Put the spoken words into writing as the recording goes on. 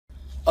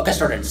Okay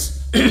students,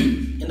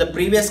 in the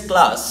previous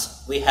class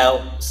we have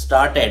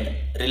started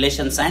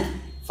relations and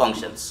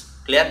functions.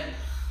 Clear?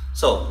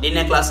 So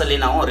ನಿನ್ನೆ class ಅಲ್ಲಿ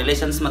ನಾವು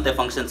relations ಮತ್ತೆ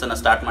functions ಅನ್ನು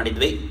start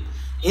ಮಾಡಿದ್ವಿ.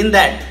 In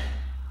that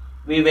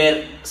we were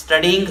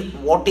studying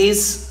what is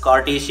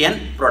Cartesian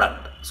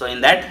product. So in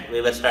that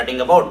we were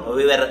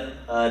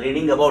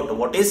reading about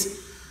what is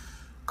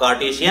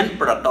Cartesian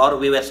product, or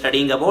we were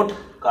studying about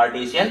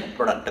Cartesian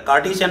product.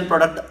 Cartesian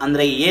product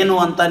ಅಂದ್ರೆ ಏನು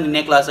ಅಂತ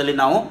ನಿನ್ನೆ class ಅಲ್ಲಿ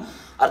ನಾವು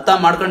ಅರ್ಥ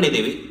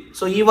ಮಾಡ್ಕೊಂಡಿದ್ದೀವಿ.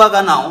 So ಇವಾಗ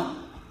ನಾವು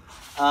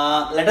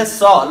let us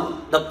solve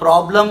the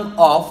problem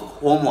of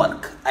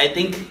homework. I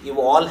think you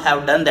all have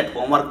done that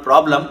homework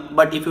problem,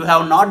 but if you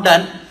have not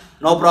done,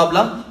 no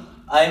problem,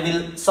 I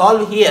will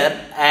solve here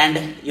and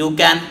you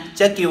can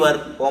check your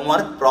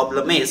homework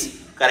problem is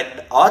correct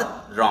or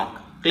wrong.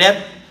 Clear?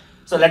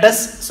 So let us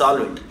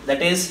solve it.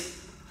 That is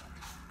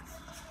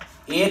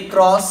a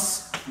cross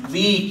b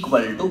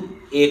equal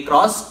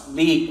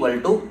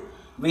to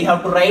we have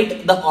to write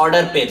the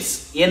order pairs.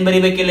 ಏನು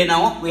ಬರಿಬೇಕಿಲ್ಲ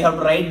ನಾವು? We have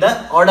to write the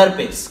order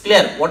pairs.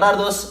 Clear? What are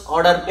those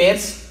order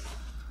pairs?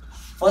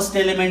 First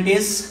element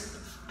is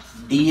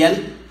dl.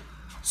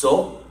 So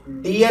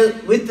dl,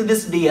 with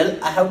this dl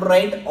I have to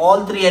write all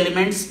three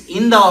elements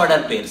in the order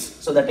pairs.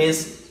 So that is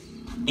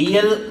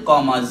dl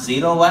comma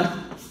 01,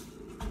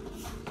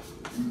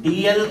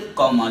 dl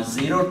comma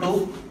 02,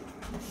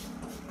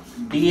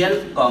 dl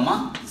comma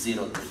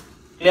 03.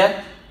 Clear?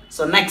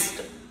 So next,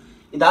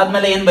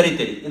 ಇದಾದ್ಮೇಲೆ ಏನು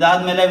ಬರೀತೀರಿ?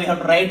 ಇದಾದ್ಮೇಲೆ we have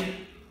to write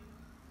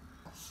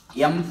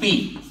mp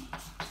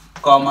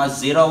comma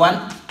 01,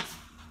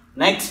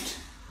 next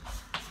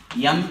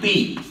mp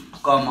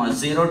comma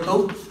 02,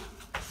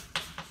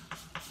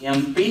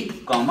 mp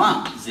comma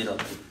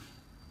 03.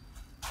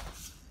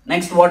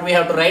 Next what we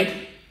have to write?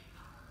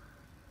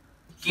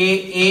 ka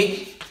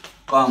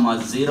comma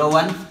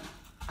 01,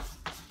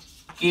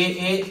 ka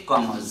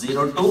comma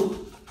 02,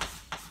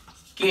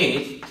 ka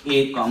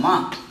comma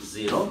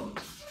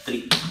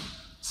 03.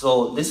 So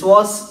this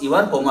was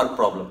your homework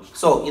problem.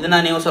 So ಇದನ್ನ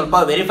ನೀವು ಸ್ವಲ್ಪ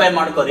verify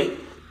ಮಾಡ್ಕೊರಿ.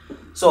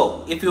 So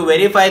if you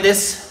verify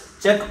this,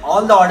 check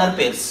all the order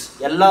pairs.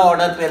 ಎಲ್ಲ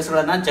order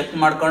ಪೇರ್ಸ್ಗಳನ್ನ check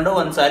ಮಾಡ್ಕೊಂಡು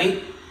ಒಂದ್ಸಾರಿ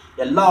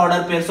ಎಲ್ಲ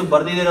order pairs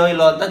ಬರ್ದಿದಿರೋ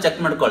ಇಲ್ಲೋ ಅಂತ ಚೆಕ್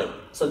ಮಾಡ್ಕೊಳ್ಳಿ.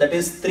 So that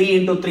is 3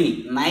 into 3,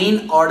 9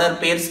 order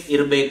pairs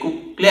ಇರಬೇಕು.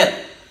 Clear?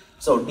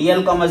 So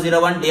dl,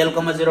 01, dl,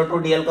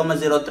 02, dl,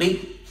 03,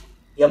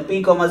 mp,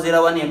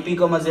 01, mp,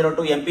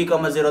 02, mp,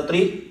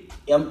 03,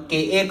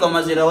 ka,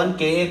 01,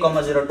 ka,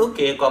 02,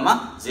 ka,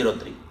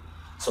 03.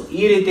 So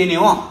ಈ ರೀತಿ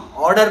ನೀವು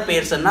ಆರ್ಡರ್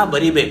ಪೇರ್ಸ್ ಅನ್ನ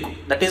ಬರಿಬೇಕು.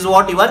 That is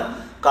what your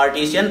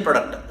Cartesian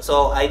product. So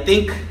I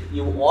think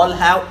you all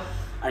have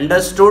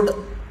understood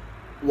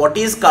what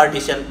is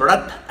Cartesian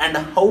product and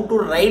how to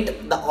right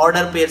the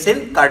order pairs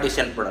in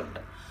Cartesian product.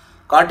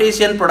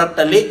 Cartesian product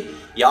ಅಲ್ಲಿ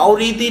ಯಾವ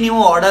ರೀತಿ ನೀವು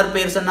order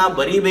pairs ಅನ್ನ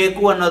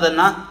ಬರಿಬೇಕು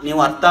ಅನ್ನೋದನ್ನ ನೀವು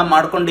ಅರ್ಥ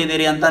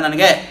ಮಾಡ್ಕೊಂಡಿದ್ದೀರಿ ಅಂತ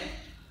ನನಗೆ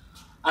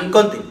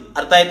ಅನ್ಕೊಂತೀನಿ.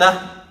 ಅರ್ಥ ಆಯ್ತಾ?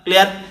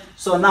 ಕ್ಲಿಯರ್?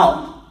 ಸೊ ನಾವು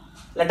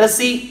let us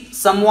see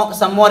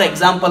some more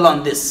example on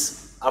this.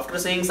 After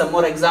seeing some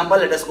more example,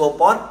 let us go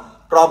for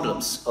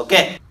problems.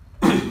 Okay.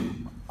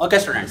 Okay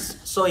students,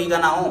 so ಈಗ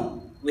ನಾವು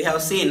we have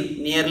seen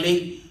nearly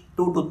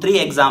 2 to 3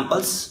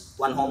 examples,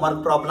 one homework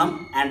problem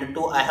and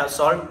 2 I have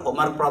solved.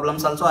 Homework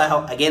problems also I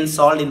have again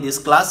solved in this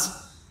class.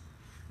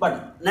 But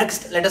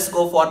next let us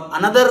go for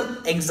another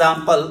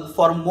example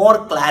for more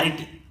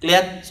clarity.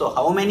 Clear? So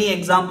how many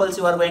examples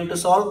you are going to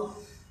solve?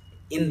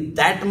 In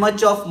that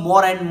much of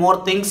more and more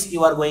things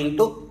you are going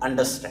to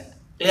understand.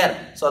 Clear?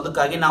 So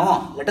ಅದಕ್ಕಾಗಿ ನಾವು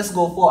let us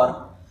go for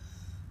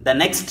the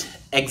next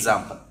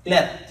example.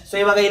 Clear? So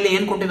ಇವಾಗ ಇಲ್ಲಿ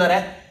ಏನು ಕೊಟ್ಟಿದ್ದಾರೆ?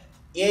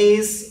 A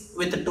is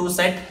with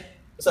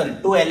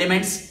 2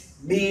 elements,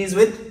 B is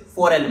with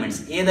 4 elements.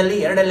 A ದಲ್ಲಿ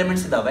 2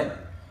 elements ಇದಾವೆ,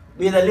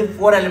 B ದಲ್ಲಿ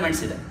 4 elements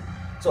ಇದೆ.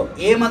 ಸೊ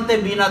A ಮತ್ತೆ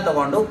B ನ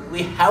ತಗೊಂಡು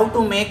we have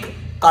to make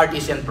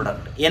Cartesian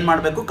product. ಏನು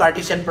ಮಾಡಬೇಕು?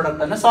 Cartesian product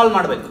ಅನ್ನು ಸಾಲ್ವ್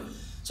ಮಾಡಬೇಕು.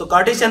 ಸೊ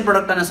Cartesian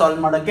product ಅನ್ನು ಸಾಲ್ವ್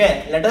ಮಾಡೋಕ್ಕೆ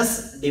let us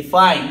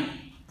define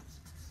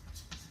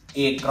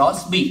A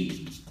cross B.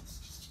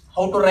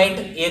 How to write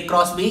A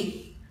cross B?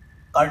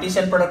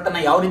 Cartesian product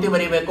ಅನ್ನು ಯಾವ ರೀತಿ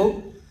ಬರೀಬೇಕು?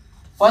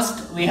 First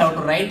we have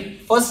to right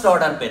first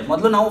order peer.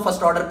 ಮೊದಲು ನಾವು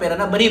ಫಸ್ಟ್ ಆರ್ಡರ್ ಪೇರ್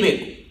ಅನ್ನ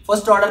ಬರೀಬೇಕು.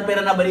 ಫಸ್ಟ್ ಆರ್ಡರ್ ಪೇರ್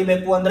ಅನ್ನ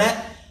ಬರೀಬೇಕು ಅಂದ್ರೆ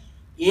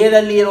ಎ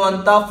ದಲ್ಲಿ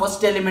ಇರುವಂತ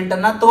ಫಸ್ಟ್ ಎಲಿಮೆಂಟ್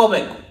ಅನ್ನ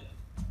ತಗೋಬೇಕು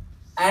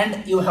and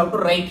you have to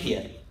right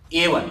here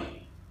A1.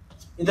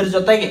 ಇದ್ರ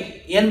ಜೊತೆಗೆ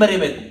ಏನ್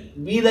ಬರೀಬೇಕು?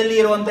 ಬಿ ದಲ್ಲಿ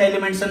ಇರುವಂತ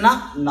ಎಲಿಮೆಂಟ್ಸ್ ಅನ್ನ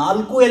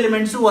 4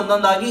 ಎಲಿಮೆಂಟ್ಸ್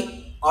ಒಂದೊಂದಾಗಿ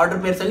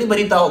ಆರ್ಡರ್ ಪೇರ್ಸ್ ಅಲ್ಲಿ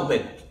ಬರೀತಾ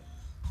ಹೋಗ್ಬೇಕು.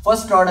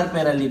 ಫಸ್ಟ್ ಆರ್ಡರ್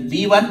ಪೇರ್ ಅಲ್ಲಿ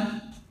B1,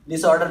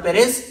 this order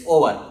peer is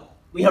over.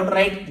 We have to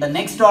right the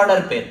next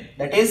order peer,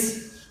 that is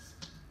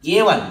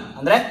A1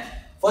 ಅಂದ್ರೆ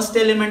ಫಸ್ಟ್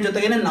ಎಲಿಮೆಂಟ್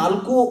ಜೊತೆಗೆ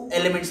 4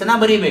 ಎಲಿಮೆಂಟ್ಸ್ ಅನ್ನ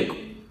ಬರೀಬೇಕು.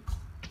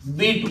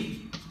 B2,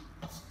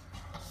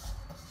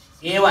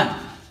 A1,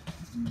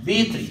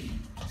 B3,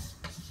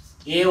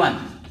 A1,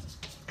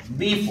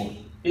 B4.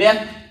 Clear?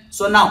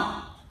 So now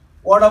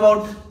what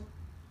about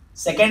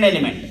second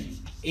element?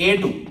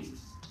 A2,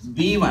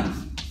 B1,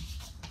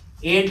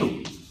 A2,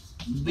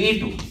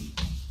 B2,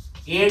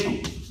 A2,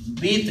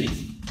 B3,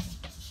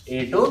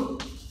 A2,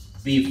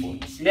 B4.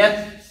 Clear?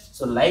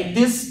 So like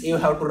this you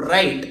have to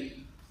write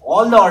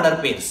all the order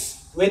pairs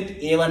with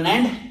A1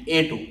 and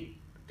A2.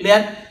 Clear?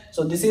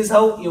 So this is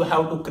how you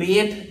have to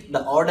create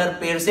the order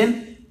pairs in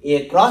A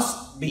cross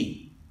B.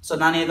 So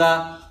ನಾನೀಗ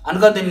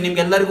ಅನ್ಕೋತೀನಿ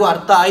ನಿಮ್ಗೆಲ್ಲರಿಗೂ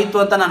ಅರ್ಥ ಆಯಿತು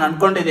ಅಂತ ನಾನು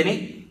ಅನ್ಕೊಂಡಿದ್ದೀನಿ.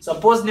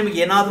 Suppose ನಿಮ್ಗೆ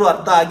ಏನಾದರೂ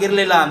ಅರ್ಥ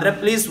ಆಗಿರಲಿಲ್ಲ ಅಂದರೆ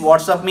please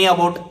WhatsApp me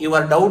about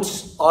your doubts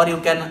are you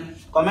can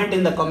comment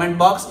in the comment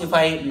box. If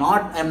I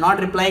am not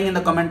replying in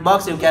the comment box,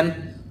 you can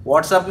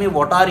WhatsApp me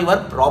what are your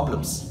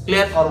problems,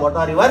 clear, or what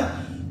are your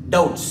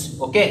doubts.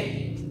 Okay,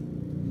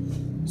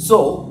 so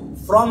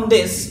from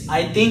this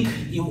I think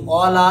you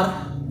all are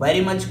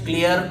very much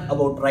clear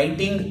about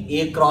writing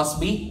A cross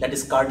B, that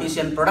is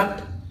Cartesian product,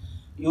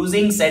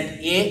 using set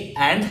A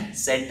and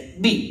set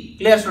B.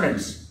 Clear,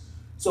 students?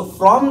 So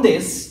from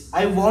this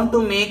I want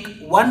to make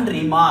one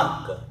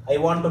remark.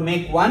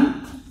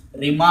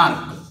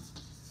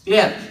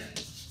 Clear?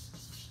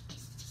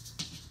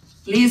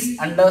 Please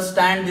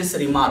understand this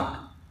remark.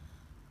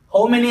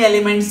 How many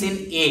elements in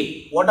A?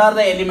 What are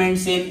the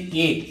elements in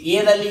A? A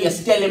ದಲ್ಲಿ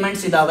ಎಷ್ಟು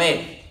elements ಇದಾವೆ?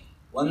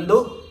 1 2.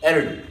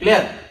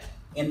 Clear?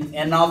 In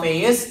n of A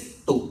is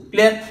 2.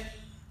 Clear?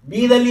 B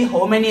ದಲ್ಲಿ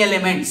how many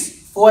elements?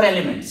 4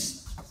 elements.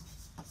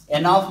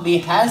 N of B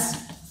has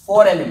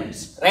 4 elements.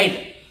 Right?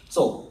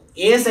 So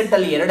A set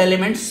ಅಲ್ಲಿ 2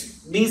 elements,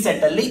 B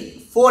set ಅಲ್ಲಿ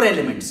 4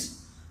 elements.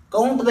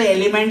 Count the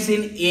elements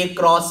in A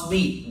cross B.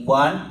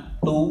 1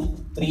 2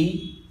 3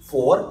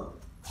 4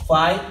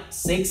 5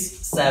 6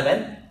 7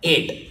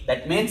 8.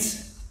 That means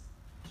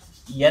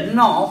n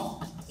of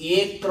A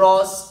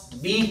cross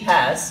B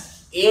has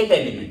 8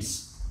 elements.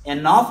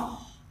 N of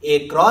A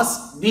cross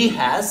B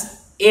has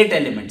 8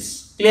 elements.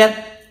 Clear?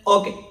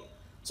 Okay.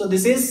 So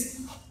this is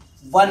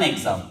one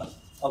example.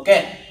 Okay.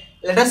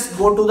 Let us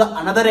go to the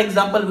another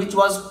example which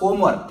was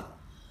homework.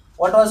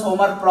 What was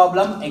homework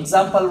problem?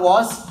 Example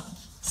was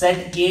set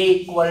A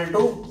equal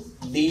to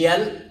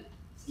DL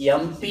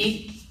MP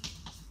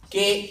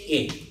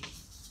KA.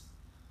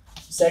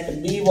 Set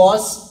B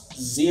was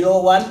 0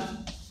 1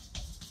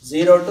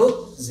 0 2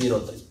 0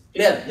 3.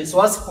 Clear? This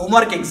was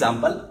homework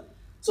example.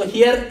 So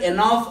here n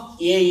of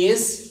A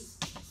is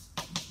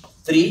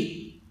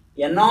 3,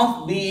 n of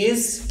B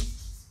is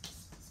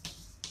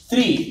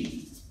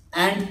 3,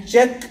 and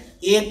check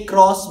A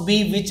cross B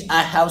which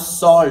I have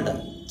solved.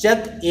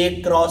 Check A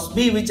cross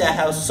B which I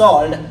have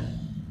solved.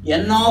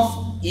 N of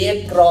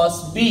A cross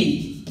B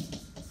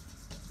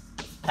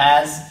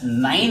has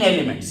 9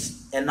 elements.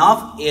 N of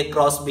A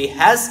cross B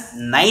has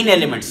 9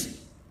 elements.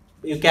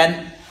 You can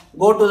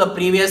go to the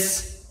previous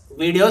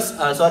videos.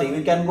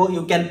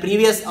 You can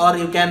previous, or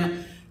you can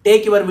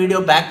take your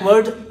video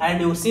backward and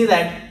you see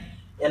that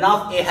N of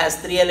A has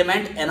 3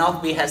 element, N of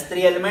B has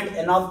 3 element,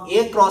 N of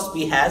A cross B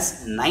has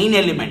 9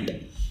 element.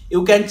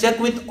 You can check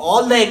with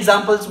all the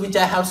examples which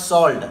I have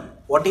solved.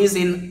 What is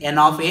in N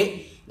of A?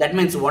 That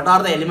means what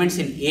are the elements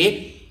in A,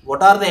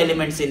 what are the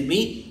elements in B,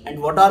 and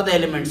what are the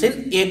elements in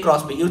A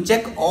cross B. You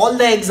check all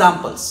the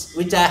examples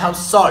which I have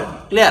solved.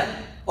 Clear?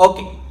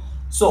 Okay.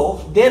 So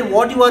there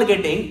what you are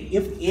getting,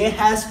 if A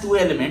has 2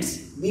 elements,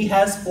 B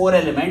has 4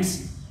 elements,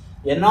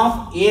 N of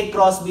A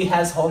cross B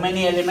has how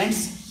many elements?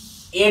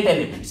 8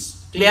 elements.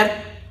 Clear?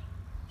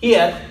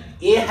 Here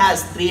A has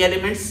 3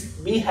 elements,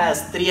 B has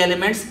 3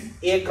 elements,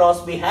 A cross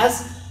B has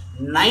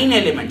 9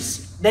 elements.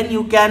 Then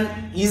you can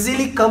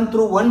easily come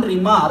through one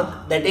remark,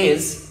 that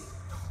is,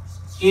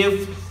 if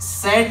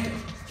set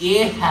A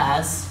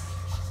has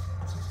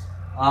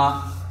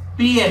P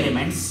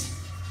elements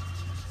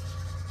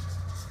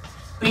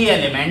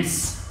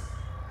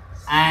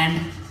and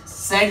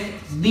set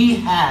B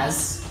has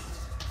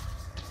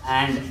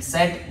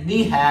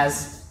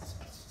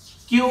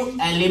Q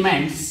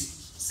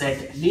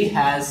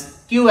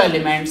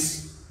elements,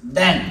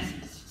 then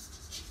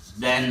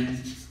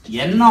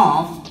n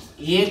of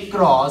A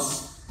cross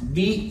B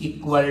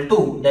equal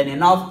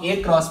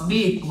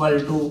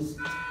to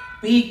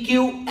PQ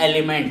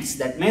elements.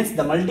 That means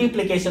the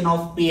multiplication of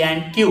P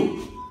and Q.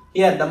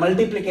 Here the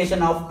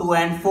multiplication of 2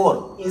 and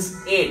 4 is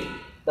 8.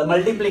 The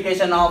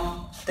multiplication of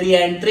 3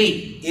 and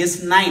 3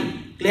 is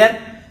 9. Clear?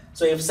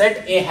 So if set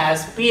A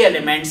has P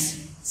elements,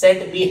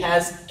 set B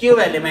has Q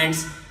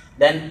elements,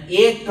 then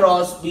A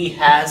cross B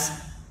has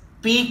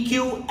PQ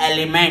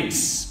elements.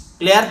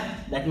 Clear?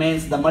 That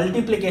means the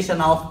multiplication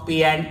of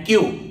P and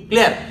Q.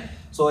 Clear?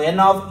 So n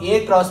of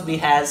A cross B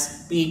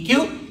has PQ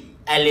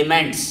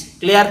elements.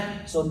 Clear?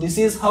 So this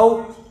is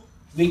how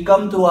we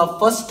come to our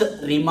first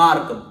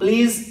remark.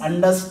 Please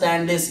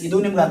understand this.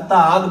 Idu nimge artha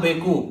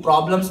agbeku.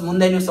 Problems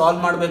munde ನೀವು solve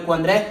ಮಾಡಬೇಕು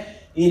ಅಂದ್ರೆ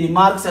ಈ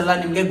remarks ಎಲ್ಲ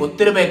ನಿಮಗೆ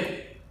ಗೊತ್ತಿರಬೇಕು.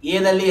 A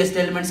ದಲ್ಲಿ ಎಷ್ಟು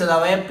elements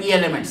ಇದಾವೆ? P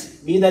elements.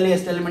 B ದಲ್ಲಿ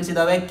ಎಷ್ಟು ಎಲಿಮೆಂಟ್ಸ್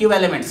ಇದಾವೆ? Q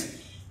elements.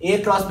 A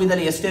cross B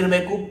ದಲ್ಲಿ ಎಷ್ಟು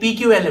ಇರಬೇಕು? PQ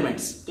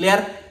elements.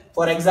 Clear?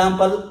 For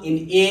example in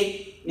A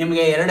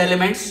ನಿಮಗೆ 2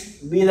 ಎಲಿಮೆಂಟ್ಸ್,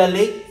 B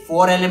ದಲ್ಲಿ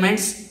 4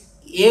 ಎಲಿಮೆಂಟ್ಸ್,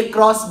 A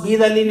ಕ್ರಾಸ್ B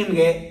ದಲ್ಲಿ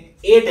ನಿಮಗೆ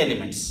 8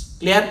 ಎಲಿಮೆಂಟ್ಸ್.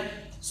 ಕ್ಲಿಯರ್?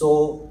 ಸೊ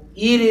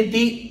ಈ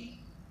ರೀತಿ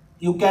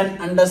you can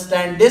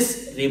understand this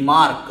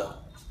remark.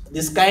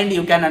 This kind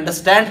you can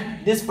understand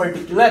this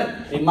particular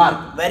remark.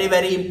 Very,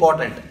 very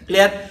important.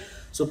 Clear?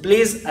 So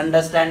please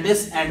understand this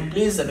and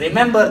please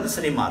remember this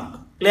remark.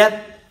 Clear?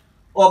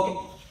 Okay.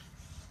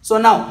 So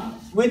now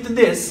with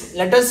this,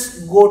 let us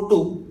go to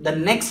the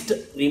next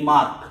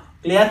remark.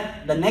 Clear?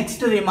 The next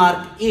remark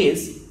is,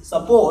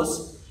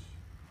 suppose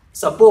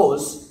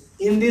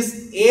in this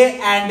A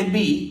and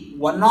B,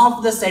 one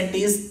of the set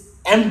is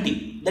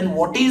empty. then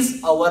what is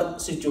our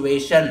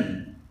situation?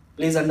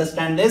 Please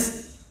understand this.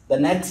 The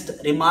next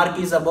remark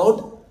is about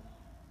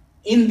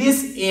in this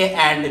A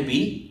and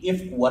B, if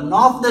one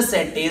of the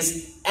set is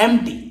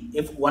empty,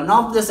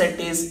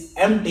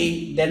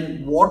 then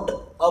what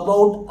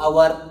about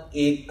our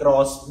A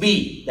cross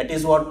B? That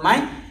is what my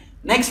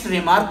next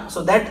remark,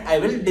 so that I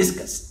will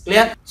discuss.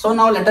 Clear? So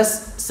now let us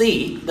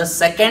see the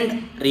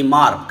second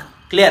remark.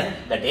 Clear?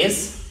 That is,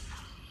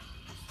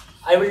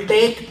 I will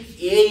take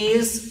A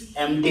is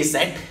empty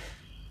set.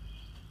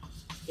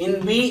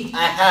 In B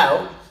I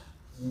have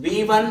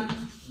B1,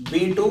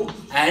 B2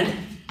 and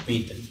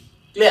B3.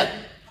 Clear?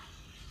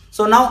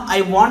 So now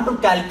I want to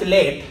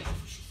calculate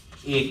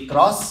A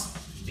cross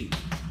B.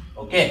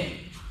 Okay.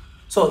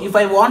 So if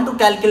I want to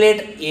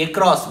calculate A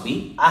cross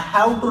B, I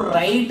have to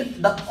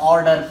write the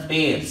order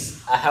pairs.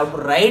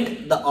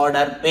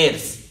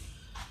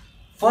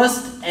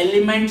 First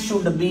element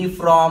should be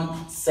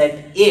from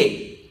set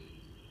A.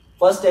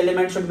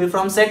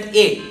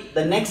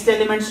 The next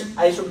element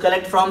I should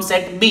collect from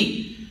set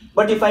B.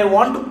 But if I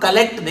want to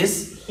collect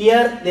this,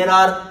 here there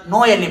are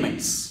no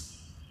elements.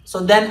 So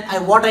then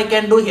what I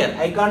can do here?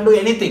 I can't do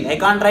anything. I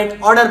can't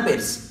write order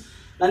pairs.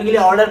 ನನಗೆ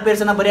order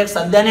pairs ಅನ್ನು ಬರೆಯಕ್ಕೆ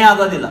ಸಾಧ್ಯನೇ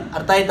ಆಗೋದಿಲ್ಲ.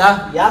 ಅರ್ಥ ಆಯ್ತಾ?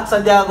 ಯಾಕೆ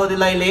ಸಾಧ್ಯ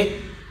ಆಗೋದಿಲ್ಲ ಇಲ್ಲಿ?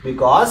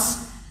 ಬಿಕಾಸ್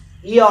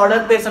ಈ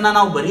ಆರ್ಡರ್ ಪೇರ್ಸ್ ಅನ್ನು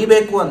ನಾವು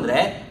ಬರೀಬೇಕು ಅಂದ್ರೆ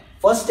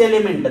ಫಸ್ಟ್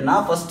ಎಲಿಮೆಂಟ್ ಅನ್ನ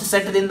ಫಸ್ಟ್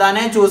ಸೆಟ್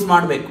ದಿಂದಾನೇ ಚೂಸ್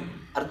ಮಾಡಬೇಕು.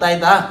 ಅರ್ಥ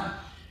ಆಯ್ತಾ?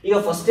 ಈಗ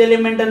ಫಸ್ಟ್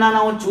ಎಲಿಮೆಂಟ್ ಅನ್ನ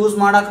ನಾವು ಚೂಸ್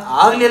ಮಾಡಕ್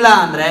ಆಗ್ಲಿಲ್ಲ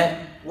ಅಂದ್ರೆ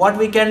what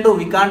we can do?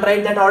 We can't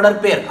right that order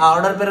peer. ಆ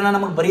ಆರ್ಡರ್ ಪೇರ್ ಅನ್ನ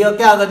ನಮಗೆ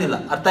ಬರೆಯೋಕೆ ಆಗೋದಿಲ್ಲ.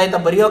 ಅರ್ಥ ಆಯ್ತಾ?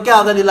 ಬರೆಯೋಕೆ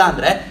ಆಗೋದಿಲ್ಲ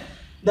ಅಂದ್ರೆ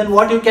then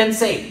what you can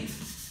say?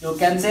 You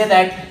can say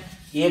that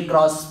A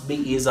cross B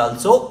is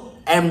also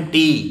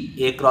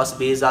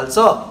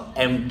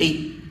empty.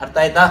 ಅರ್ಥ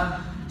ಆಯ್ತಾ?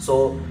 So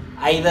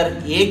either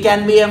A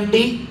can be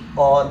empty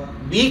or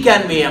B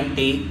can be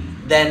empty,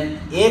 then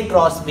A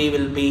cross B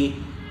will be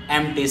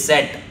empty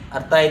set.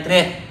 ಅರ್ಥ ಆಯ್ತ್ರಿ?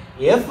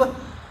 If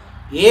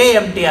A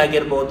empty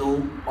ಆಗಿರ್ಬೋದು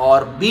or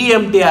B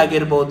empty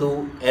ಆಗಿರ್ಬೋದು,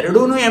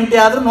 ಎರಡೂ empty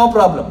ಆದ್ರೂ no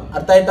problem.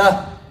 ಅರ್ಥ ಆಯ್ತಾ?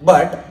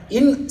 But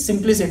in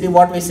simplicity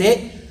what we say,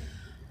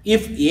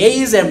 if A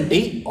is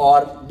empty or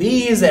B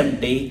is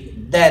empty,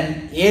 then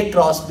A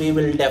cross B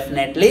will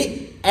definitely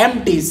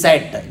empty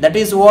set. That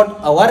is what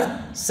our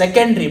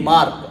second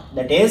remark.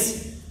 That is,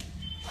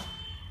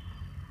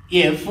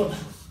 if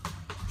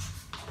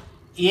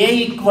A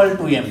equal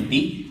to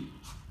empty,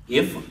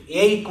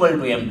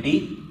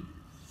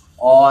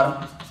 or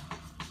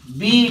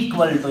B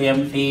equal to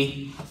empty,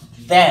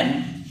 then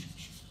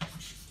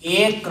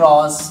A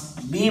cross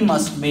B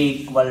must be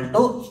equal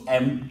to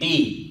empty.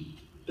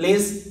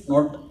 Please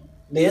note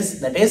this.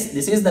 That is,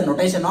 this is the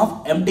notation of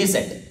empty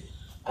set.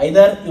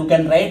 Either you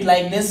can write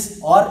like this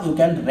or you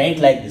can write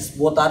like this.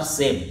 Both are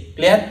same.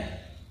 Clear?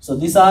 So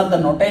these are the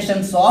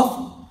notations of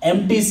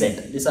empty set.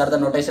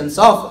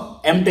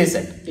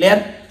 Clear?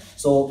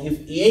 So if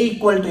A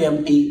equal to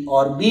empty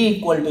or B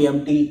equal to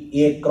empty,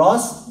 A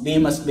cross B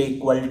must be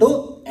equal to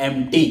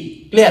empty.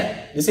 Clear?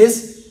 This is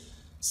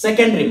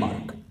second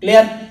remark.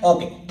 Clear?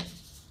 Okay.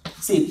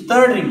 See,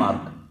 third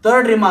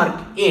remark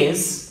is,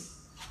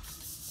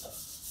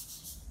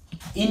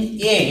 in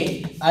A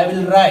I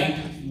will write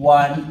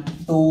 1,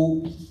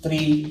 2,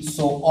 3,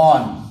 so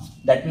on.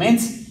 That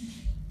means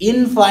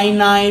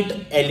infinite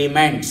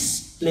elements.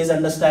 Please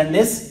understand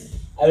this.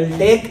 I will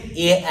take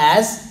A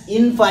as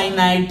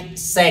infinite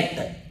set.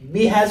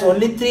 B has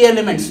only 3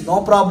 elements, no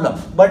problem.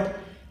 But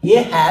A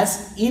has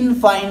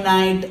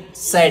infinite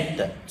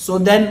set. So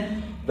then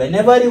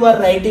whenever you are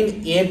writing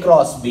A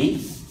cross B,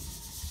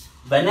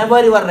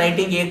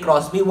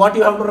 what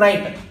you have to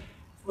write?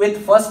 With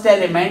first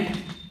element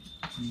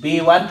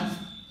B1,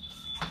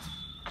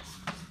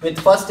 with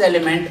first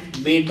element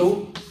B2,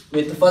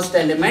 with first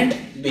element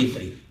B3.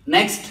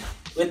 Next,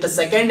 with the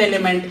second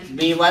element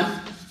B1,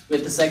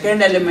 with the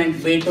second element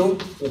B2,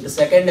 with the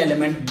second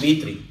element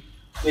B3.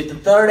 With the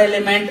third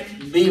element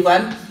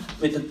B1,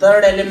 with the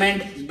third element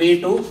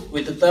B2,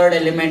 with the third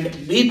element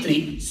B3,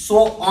 so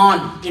on.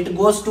 It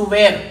goes to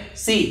where?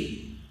 See,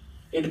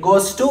 it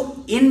goes to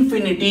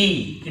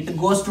infinity. It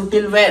goes to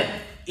till where?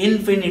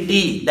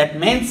 Infinity. That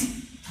means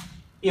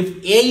if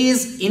A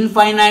is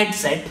infinite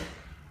set,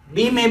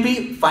 B may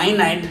be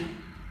finite,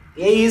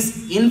 A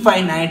is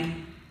infinite,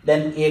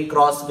 then A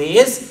cross B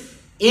is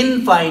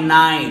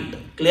infinite.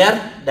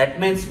 Clear? That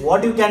means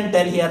what you can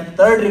tell here,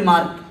 third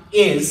remark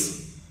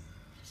is,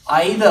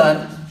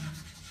 either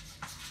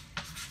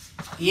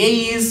A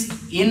is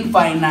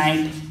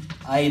infinite,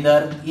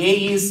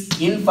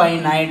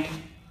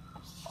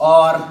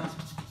 or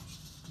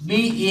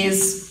B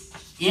is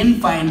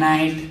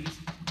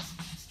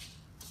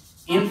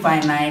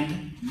infinite,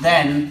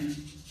 then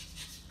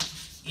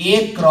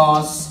A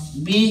cross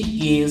B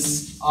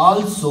is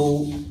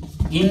also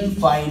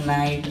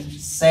infinite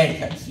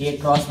set. A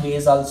cross B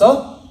is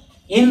also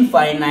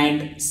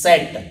infinite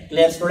set.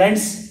 Clear,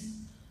 students?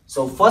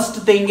 So first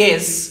thing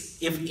is,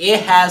 if A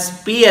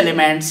has P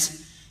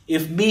elements,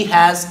 if B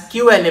has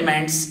Q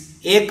elements,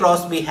 A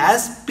cross B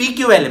has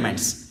PQ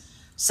elements.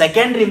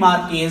 Second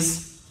remark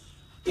is,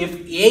 if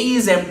A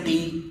is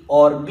empty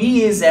or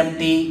B is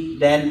empty,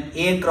 then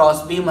A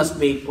cross B must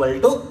be equal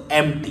to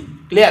empty.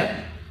 Clear?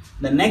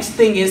 The next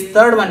thing is,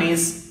 third one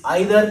is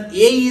either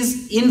A is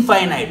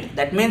infinite,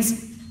 that means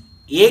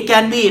A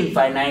can be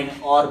infinite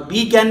or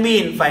B can be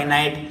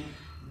infinite,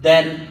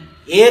 then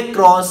A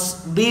cross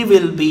B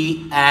will be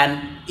an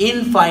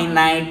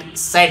infinite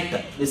set.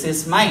 This is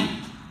my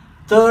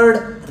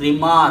third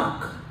remark.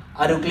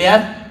 Are you clear?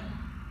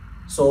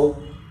 So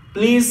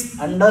please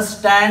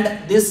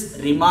understand these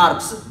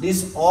remarks.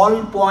 These all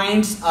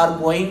points are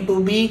going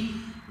to be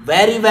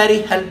very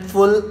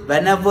helpful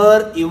whenever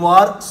you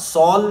are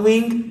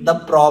solving the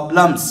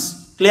problems.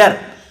 Clear?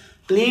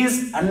 Please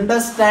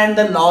understand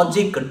the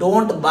logic.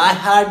 Don't by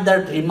heart the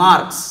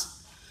remarks.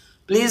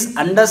 Please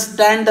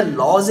understand the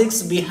logics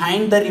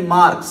behind the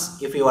remarks.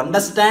 If you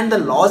understand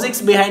the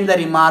logics behind the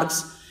remarks,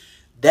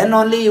 then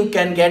only you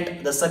can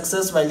get the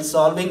success while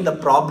solving the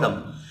problem.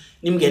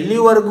 ನಿಮ್ಗೆ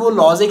ಎಲ್ಲಿವರೆಗೂ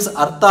logics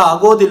ಅರ್ಥ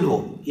ಆಗೋದಿಲ್ವೋ,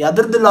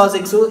 ಯಾವ್ದ್ರದ್ದು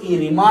ಲಾಜಿಕ್ಸು, ಈ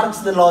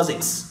ರಿಮಾರ್ಕ್ಸ್ದ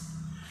logics,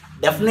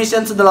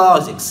 ಡೆಫಿನಿಷನ್ಸ್ದ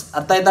logics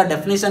ಅರ್ಥ ಆಯ್ತಾ?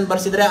 Definition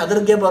ಬರ್ಸಿದ್ರೆ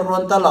ಅದ್ರಿಗೆ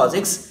ಬರುವಂಥ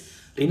logics,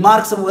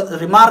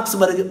 remarks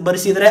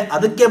ಬರೆಸಿದ್ರೆ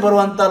ಅದಕ್ಕೆ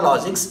ಬರುವಂಥ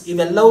logics,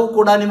 ಇವೆಲ್ಲವೂ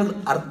ಕೂಡ ನಿಮಗೆ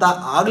ಅರ್ಥ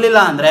ಆಗಲಿಲ್ಲ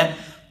ಅಂದರೆ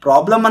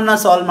ಪ್ರಾಬ್ಲಮನ್ನು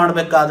ಸಾಲ್ವ್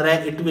ಮಾಡಬೇಕಾದ್ರೆ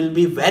it will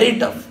be very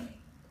tough.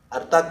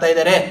 ಅರ್ಥ ಆಗ್ತಾ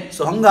ಇದ್ದಾರೆ?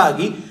 ಸೊ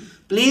ಹಾಗಾಗಿ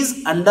please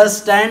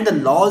understand the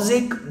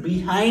logic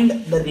behind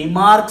the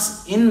remarks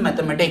in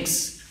mathematics.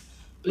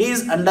 Please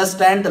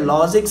understand the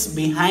logics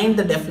behind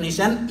the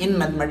definition in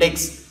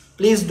mathematics.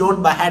 Please don't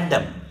by heart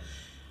them.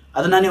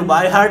 ಅದನ್ನು ನೀವು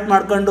ಬೈ ಹಾರ್ಟ್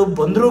ಮಾಡ್ಕೊಂಡು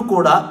ಬಂದರೂ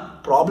ಕೂಡ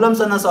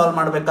ಪ್ರಾಬ್ಲಮ್ಸನ್ನು solve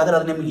ಮಾಡಬೇಕಾದ್ರೆ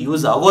ಅದು ನಿಮ್ಗೆ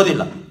ಯೂಸ್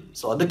ಆಗೋದಿಲ್ಲ.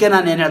 ಸೊ ಅದಕ್ಕೆ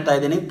ನಾನು ಏನು ಹೇಳ್ತಾ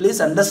ಇದ್ದೀನಿ, please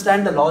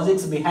understand the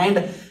logics behind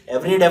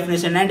every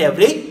definition and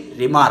every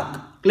remark.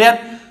 Clear?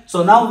 So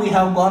ನಾವು we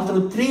have gone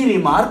through 3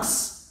 remarks.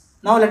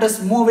 Now let us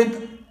move with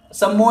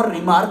some more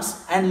remarks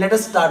and let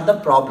us start the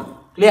problem.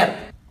 Clear?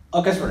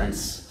 Okay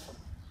students.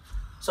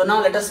 So now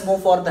let us move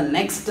for the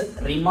next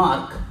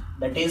remark,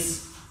 that is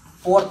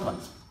fourth one.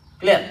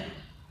 Clear?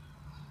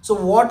 So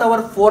what our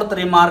fourth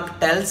remark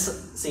tells,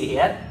 see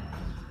here,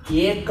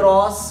 A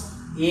cross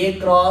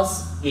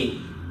A.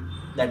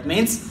 That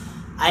means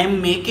I am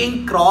making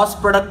cross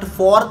product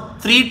for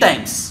 3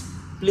 times.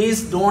 Please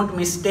don't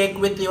mistake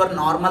with your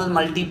normal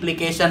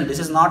multiplication.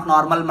 This is not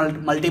normal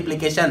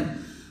multiplication.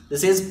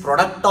 This is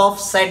product of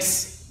sets.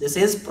 This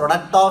is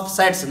product of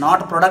sets,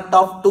 not product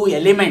of 2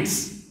 elements.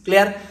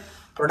 Clear?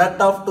 Product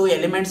of 2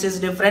 elements is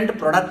different,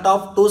 product of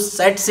 2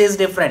 sets is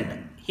different.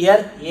 Here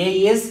A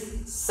is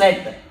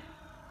set.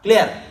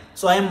 Clear?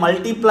 So I am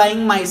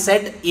multiplying my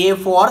set A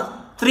for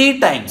 3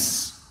 times.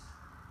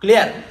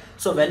 Clear?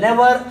 So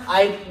whenever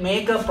I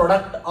make a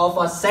product of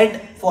a set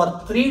for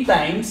 3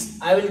 times,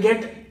 I will get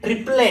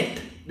triplet.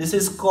 This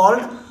is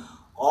called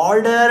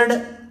ordered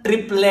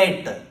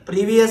triplet.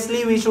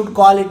 Previously we should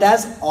call it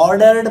as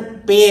ordered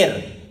pair.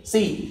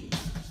 See,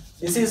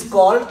 this is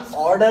called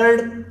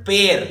ordered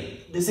pair.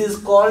 This is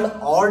called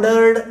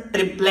ordered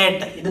triplet.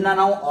 ಇದನ್ನ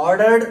ನಾವು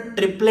ordered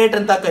triplet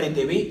ಅಂತ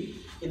ಕರಿತೀವಿ.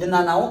 ಇದನ್ನ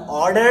ನಾವು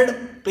ordered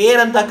pair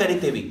ಅಂತ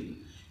ಕರಿತೀವಿ.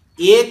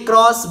 A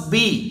cross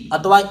B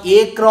ಅಥವಾ A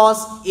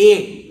cross A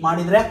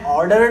ಮಾಡಿದ್ರೆ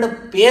ordered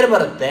pair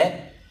ಬರುತ್ತೆ.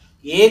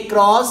 A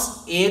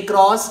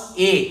cross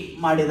A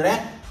ಮಾಡಿದ್ರೆ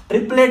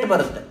triplet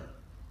ಬರುತ್ತೆ.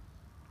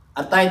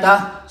 ಅರ್ಥ ಆಯ್ತಾ?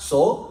 So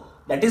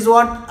that is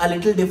what a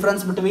little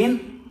difference between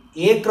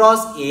A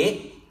cross A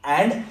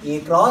and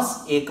A cross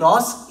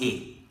A.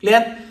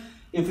 Clear?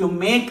 If you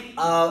make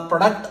a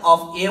product of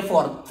A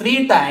for 3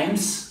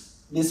 times,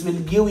 this will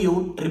give you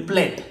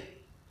triplet.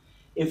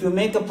 If you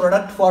make a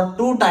product for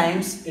 2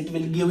 times, it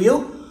will give you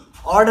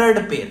ordered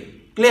pair.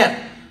 Clear?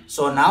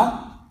 So now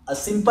a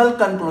simple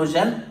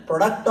conclusion,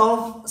 product of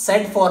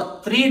set for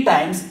 3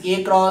 times A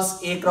cross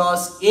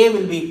A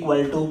will be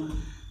equal to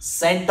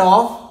set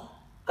of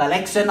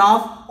collection of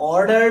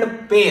ordered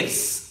pairs,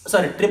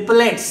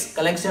 triplets,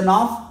 collection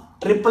of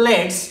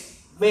triplets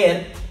where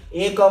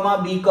A,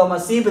 B,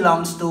 C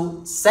belongs to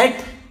set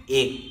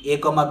A. A,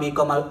 B,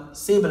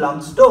 C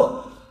belongs to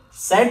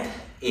set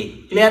A.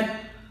 Clear?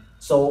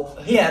 So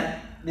here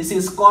this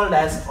is called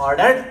as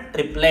ordered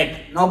triplet.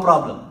 No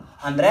problem.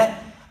 Andre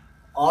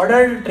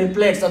ordered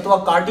triplets ಅಥವಾ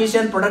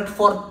Cartesian product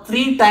for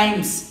 3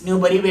 times ನೀವು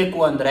ಬರಿಬೇಕು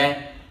ಅಂದ್ರೆ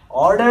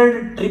ordered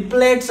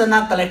triplets ಅನ್ನ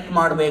collect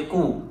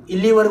ಮಾಡಬೇಕು.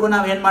 ಇಲ್ಲಿವರೆಗೂ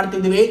ನಾವು ಏನು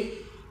ಮಾಡ್ತಿದ್ವಿ,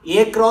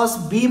 A cross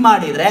B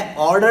ಮಾಡಿದ್ರೆ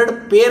ordered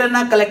pair ಅನ್ನ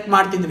ಕಲೆಕ್ಟ್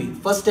ಮಾಡ್ತಿದ್ವಿ.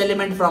 First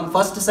element from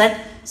first set,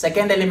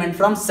 second element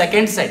from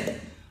second set.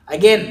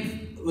 Again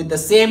with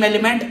the same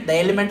element, the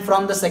element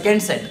from the second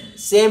set,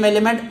 same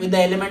element with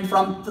the element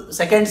from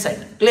second set.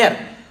 Clear?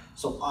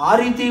 So ಆ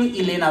ರೀತಿ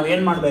ಇಲ್ಲಿ ನಾವು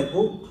ಏನು ಮಾಡಬೇಕು,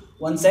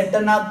 ಒಂದು set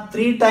ಅನ್ನ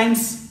 3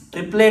 times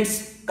triplets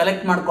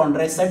collect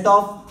ಮಾಡ್ಕೊಂಡ್ರೆ set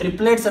of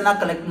triplets ಅನ್ನ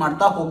ಕಲೆಕ್ಟ್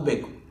ಮಾಡ್ತಾ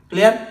ಹೋಗಬೇಕು.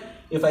 Clear?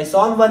 If I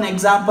solve one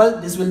example,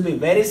 this will be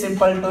very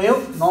simple to you.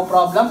 No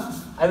problem.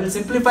 I will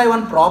simplify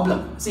one problem.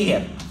 See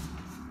here.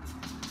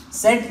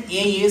 Set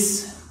A is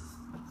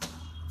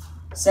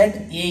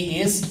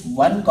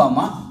 1,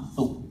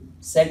 2.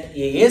 Set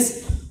A is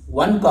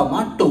 1,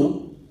 2.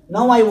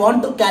 Now I want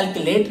to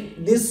calculate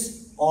this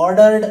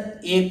ordered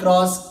A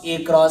cross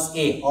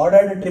A.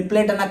 Ordered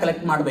triplet anna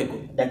collect ಮಾಡಬೇಕು.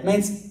 That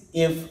means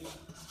if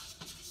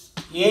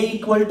A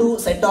equal to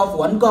set of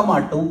 1,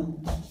 2,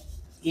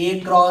 A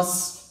cross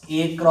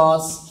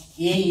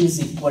A is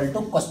equal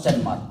to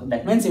question mark.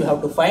 That means you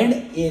have to find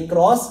A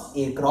cross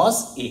A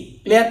cross A.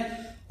 Clear?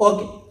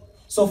 Okay.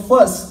 So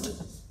first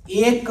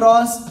A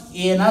cross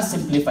A na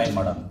simplify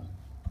ಮಾಡೋಣ.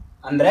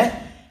 ಅಂದ್ರೆ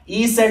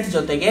ಈ set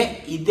ಜೊತೆಗೆ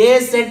ಇದೇ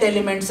set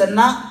elements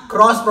ಅನ್ನ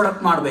cross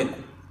product ಮಾಡಬೇಕು.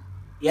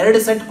 ಎರಡು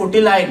set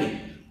ಕೊಟ್ಟಿಲ್ಲ ಇಲ್ಲಿ,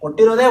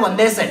 ಕೊಟ್ಟಿರೋದೇ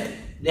ಒಂದೇ set.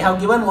 They have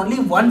given only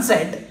one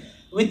set.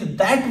 With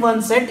that one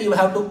set you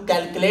have to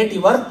calculate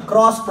your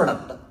cross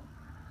product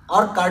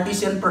or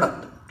Cartesian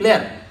product. Clear?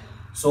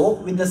 So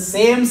with the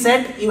same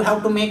set you have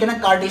to make a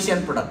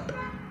Cartesian product.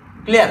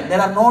 Clear?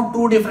 There are no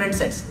two different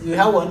sets. You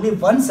have only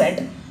one set.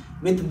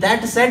 With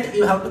that set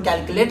you have to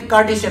calculate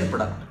Cartesian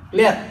product.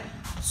 Clear?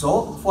 So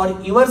for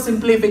your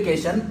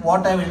simplification,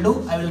 what I will do,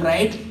 I will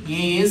write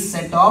A is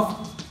set of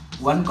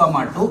 1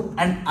 comma 2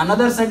 and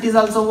another set is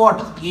also what?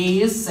 A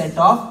is set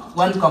of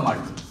 1 comma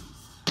 2.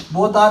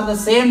 Both are the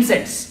same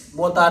sets.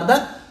 Both are the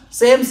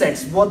same sets.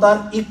 Both are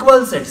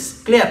equal sets.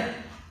 Clear?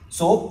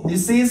 So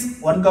this is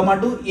 1 comma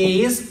 2. A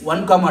is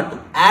 1 comma 2.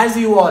 As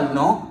you all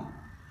know,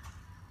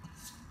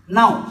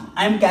 now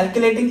I am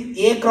calculating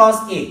A cross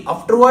A.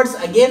 Afterwards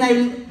again I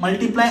will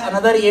multiply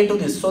another A to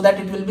this so that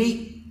it will be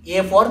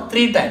A for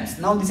 3 times.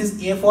 Now this is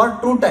A for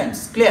 2 times.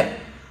 Clear?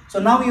 So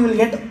now you will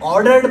get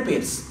ordered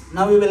pairs.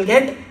 Now you will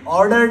get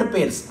ordered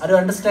pairs. Are you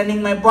understanding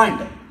my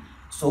point?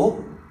 So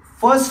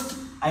first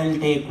I will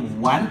take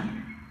 1.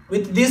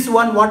 With this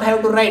one, what I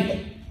have to write?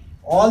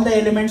 All the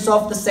elements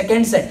of the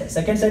second set.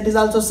 Second set is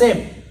also same.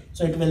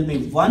 So it will be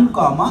 1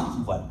 comma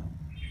 1.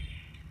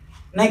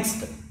 Next,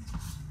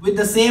 with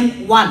the same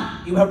 1,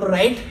 you have to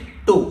write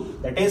 2.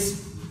 That is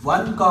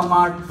 1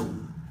 comma 2.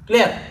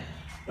 Clear?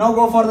 Now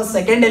go for the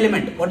second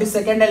element. What is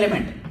second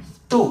element?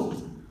 2.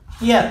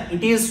 Here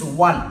it is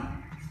 1.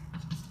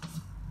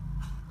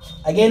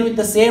 Again with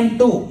the same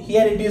 2.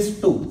 Here it is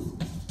 2.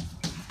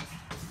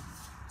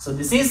 So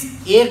this is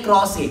A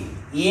cross A.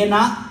 A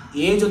na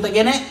A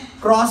ಜೊತೆಗೇನೆ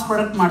cross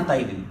product ಮಾಡ್ತಾ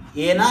ಇದೀವಿ.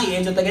 A na A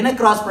ಜೊತೆಗೇನೆ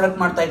cross product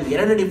ಮಾಡ್ತಾ ಇದೀವಿ.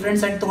 ಎರಡು different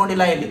set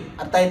ತಗೊಂಡಿಲ್ಲ ಇಲ್ಲಿ.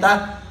 ಅರ್ಥ ಆಯ್ತಾ?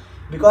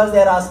 Because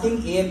they are asking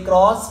A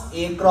cross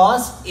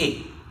A.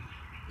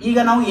 ಈಗ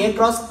ನಾವು A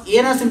cross A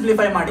ನ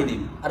ಸಿಂಪ್ಲಿಫೈ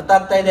ಮಾಡಿದೀವಿ. ಅರ್ಥ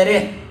ಆಗ್ತಾ ಇದೆ?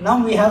 Now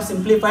we have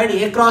simplified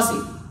A cross A.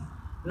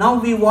 Now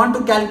we want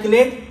to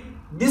calculate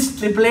this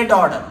triplet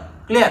order.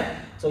 Clear?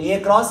 So A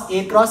cross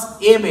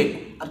A ಬೇಕು.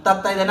 ಅರ್ಥ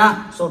ಆಗ್ತಾ ಇದೆನಾ?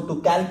 So to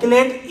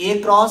calculate A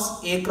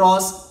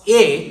cross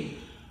A,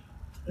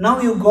 now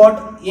you got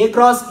A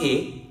cross A.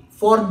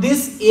 For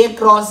this A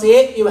cross A,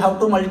 you have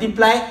to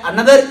multiply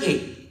another A.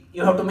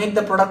 You have to make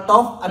the product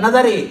of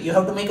another A. You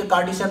have to make a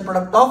Cartesian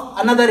product of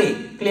another A.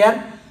 Clear?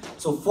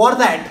 So for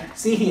that,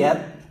 see here,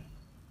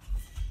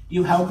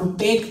 you have to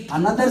take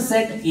another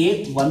set A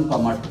 1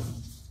 comma 2.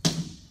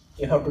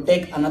 You have to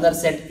take another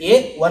set A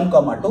 1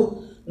 comma 2.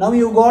 Now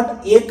you got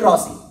A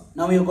cross A.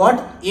 Now you got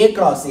A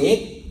cross A.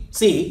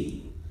 See,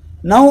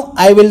 now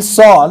I will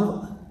solve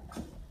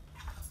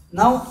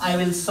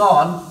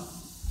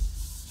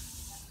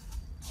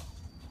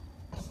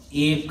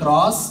A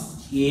cross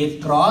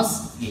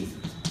A.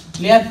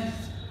 Clear?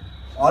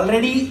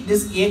 Already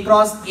this A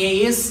cross A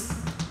is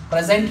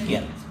present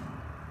here.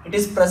 It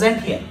is present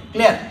here.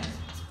 Clear?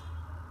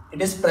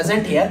 It is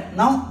present here.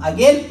 Now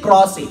again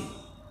cross A.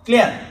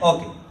 Clear?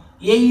 Okay.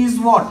 A is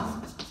what?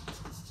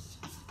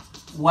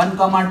 1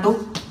 comma 2.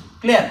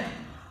 Clear?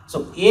 So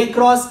A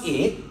cross A.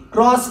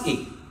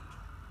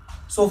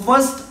 So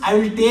first I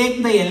will take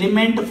the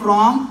element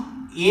from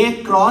A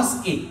cross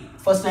A.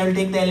 First I will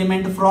take the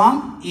element from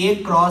A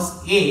cross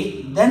A.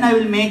 Then I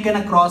will make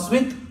a cross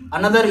with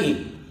another A.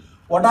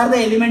 What are the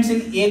elements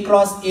in A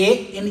cross A?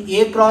 In A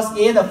cross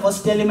A, the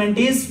first element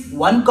is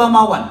 1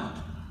 comma 1.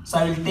 So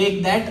I will take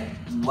that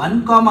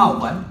 1 comma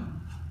 1.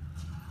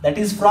 That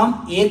is from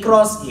A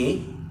cross A.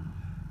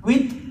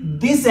 With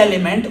this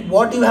element,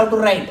 what you have to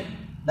write?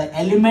 The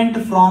element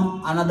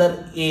from another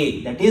A.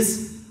 That is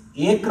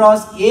A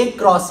cross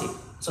A.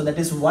 So that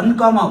is 1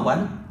 comma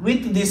 1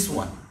 with this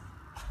one.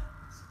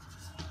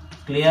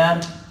 Clear?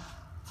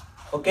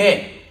 Okay.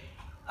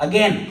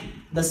 Again,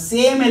 the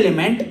same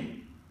element,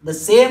 the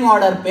same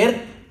order pair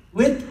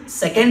with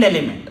second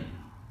element.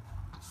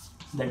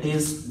 That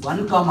is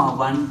 1 comma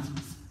 1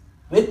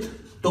 with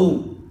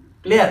 2.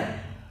 Clear?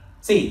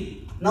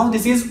 See, now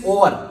this is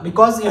over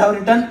because you have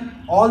written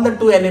all the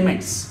 2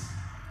 elements.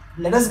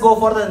 Let us go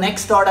for the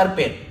next order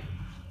pair.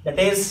 That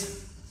is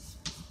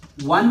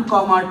 1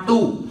 comma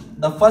 2.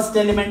 The first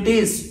element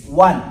is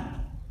 1.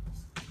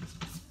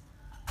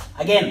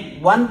 Again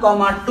 1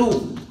 comma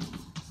 2.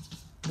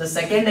 The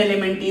second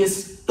element is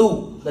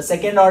 2. The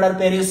second order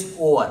pair is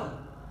over.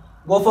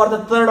 Go for the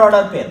third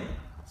order pair.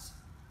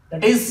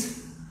 That is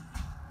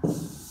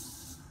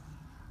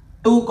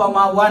 2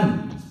 comma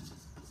 1.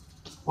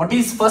 What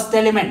is first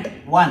element?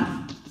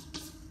 1.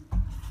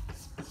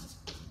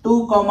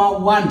 2 comma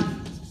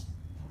 1.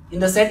 In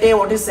the set A,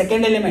 what is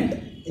second element?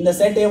 In the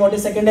set A, what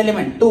is second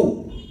element? 2.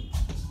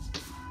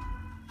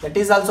 That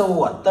is also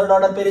over. Third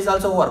order pair is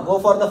also over. Go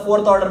for the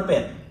fourth order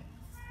pair.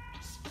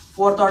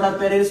 Fourth order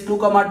pair is 2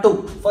 comma 2.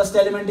 First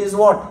element is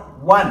what?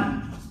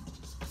 1.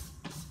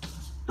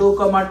 2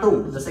 comma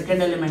 2. The second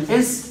element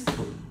is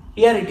 2.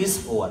 Here it is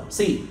over.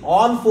 See,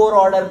 all 4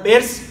 order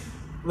pairs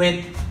with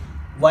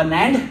 1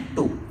 and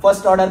 2.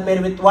 First order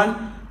pair with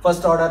 1,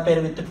 first order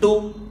pair with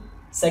 2,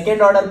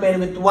 second order pair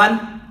with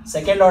 1,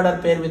 second order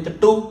pair with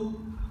 2,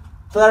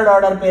 third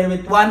order pair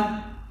with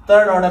 1,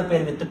 third order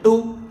pair with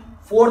 2,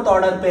 fourth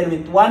order pair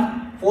with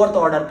 1, fourth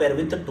order pair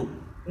with 2.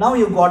 Now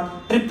you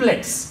got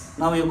triplets.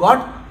 Now you got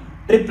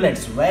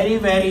triplets. Very,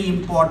 very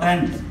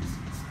important.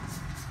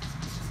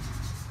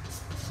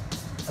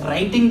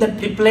 Writing the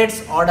triplets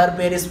order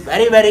pair is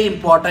very, very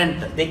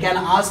important. They can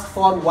ask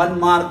for 1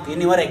 mark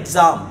in your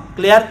exam.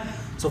 Clear?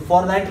 So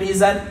for that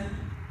reason,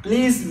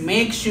 please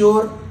make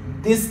sure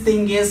this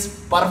thing is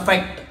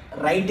perfect.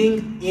 Writing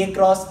A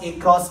cross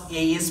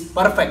A is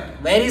perfect.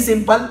 Very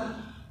simple.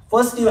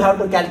 First you have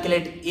to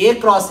calculate A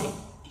cross A.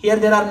 Here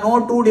there are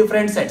no two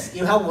different sets.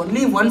 You have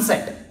only one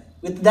set.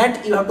 With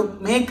that you have to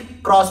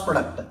make cross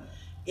product.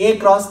 A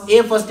cross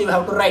A first you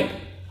have to write.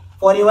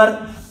 For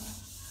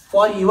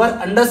your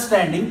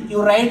understanding,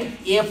 you write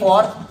A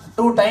for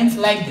 2 times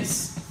like this.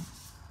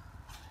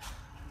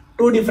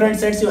 2 different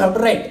sets you have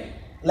to write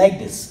like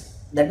this.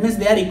 That means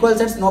they are equal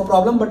sets, no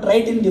problem, but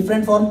write in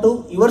different form to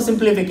your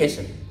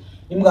simplification.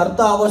 ನಿಮ್ಗೆ ಅರ್ಥ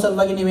ಆಗೋ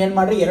ಸಲುವಾಗಿ ನೀವೇನು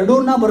ಮಾಡ್ರಿ,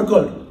 ಎರಡೂನ್ನ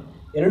ಬರ್ಕೊಳ್ರಿ,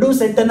 ಎರಡೂ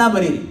ಸೆಟ್ಟನ್ನು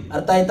ಬರೀರಿ.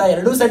 ಅರ್ಥ ಆಯ್ತಾ?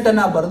 ಎರಡೂ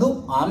ಸೆಟ್ಟನ್ನು ಬರೆದು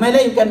ಆಮೇಲೆ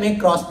you can make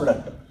cross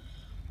product.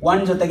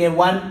 1 ಜೊತೆಗೆ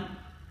 1,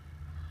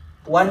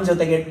 1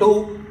 ಜೊತೆಗೆ 2,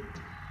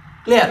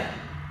 ಕ್ಲಿಯರ್?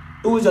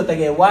 2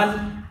 ಜೊತೆಗೆ 1,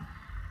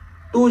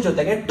 2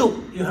 ಜೊತೆಗೆ 2.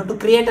 You have to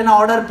create an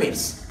order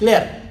pairs.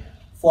 Clear?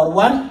 For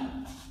 1,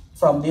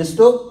 from these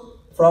 2,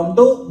 from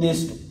 2,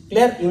 these 2.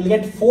 Clear? You will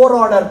get 4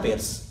 order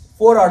pairs.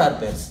 4 order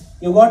pairs.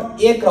 You got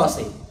A cross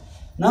A.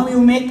 Now you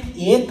make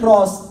A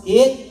cross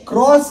A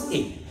cross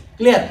A.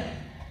 Clear?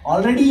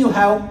 Already you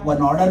have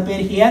one order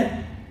pair here.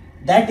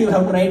 That you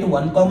have to write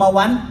 1,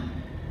 1.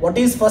 What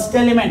is first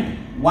element?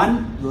 1.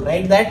 You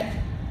write that.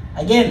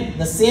 Again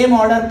the same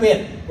order pair.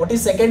 What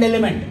is second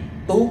element?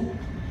 2.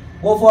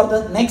 Go for the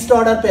next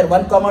order pair,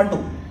 1, 2.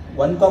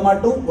 1,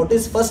 2. What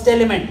is first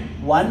element?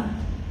 1.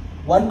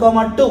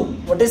 1, 2.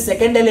 What is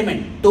second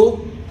element? 2.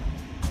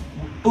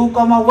 2,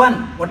 1.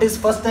 What is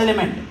first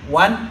element?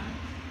 1.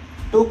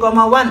 2,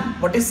 1.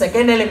 What is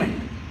second element?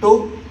 2.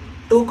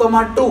 2,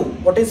 2.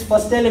 What is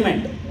first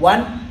element?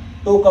 1.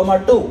 2,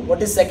 2.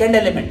 What is second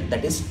element?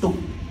 That is 2.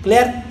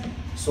 Clear?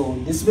 So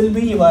this will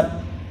be your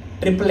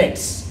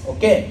triplets.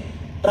 Okay.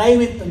 Try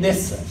with this.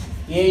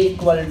 A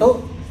equal to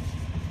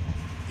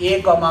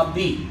A comma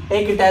B.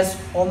 Take it as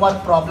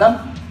homework problem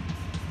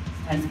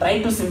and try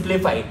to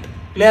simplify it.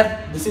 Clear?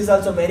 This is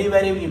also very,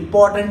 very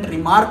important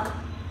remark.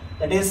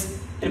 That is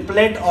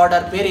triplet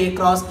order pair A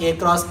cross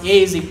A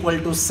is equal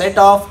to set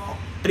of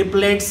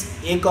triplets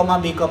A comma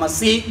B comma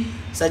C,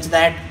 such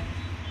that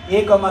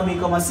A comma B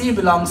comma C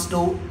belongs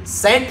to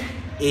set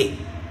A.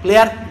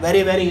 Clear?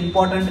 Very, very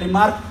important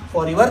remark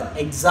for your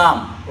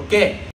exam. Okay.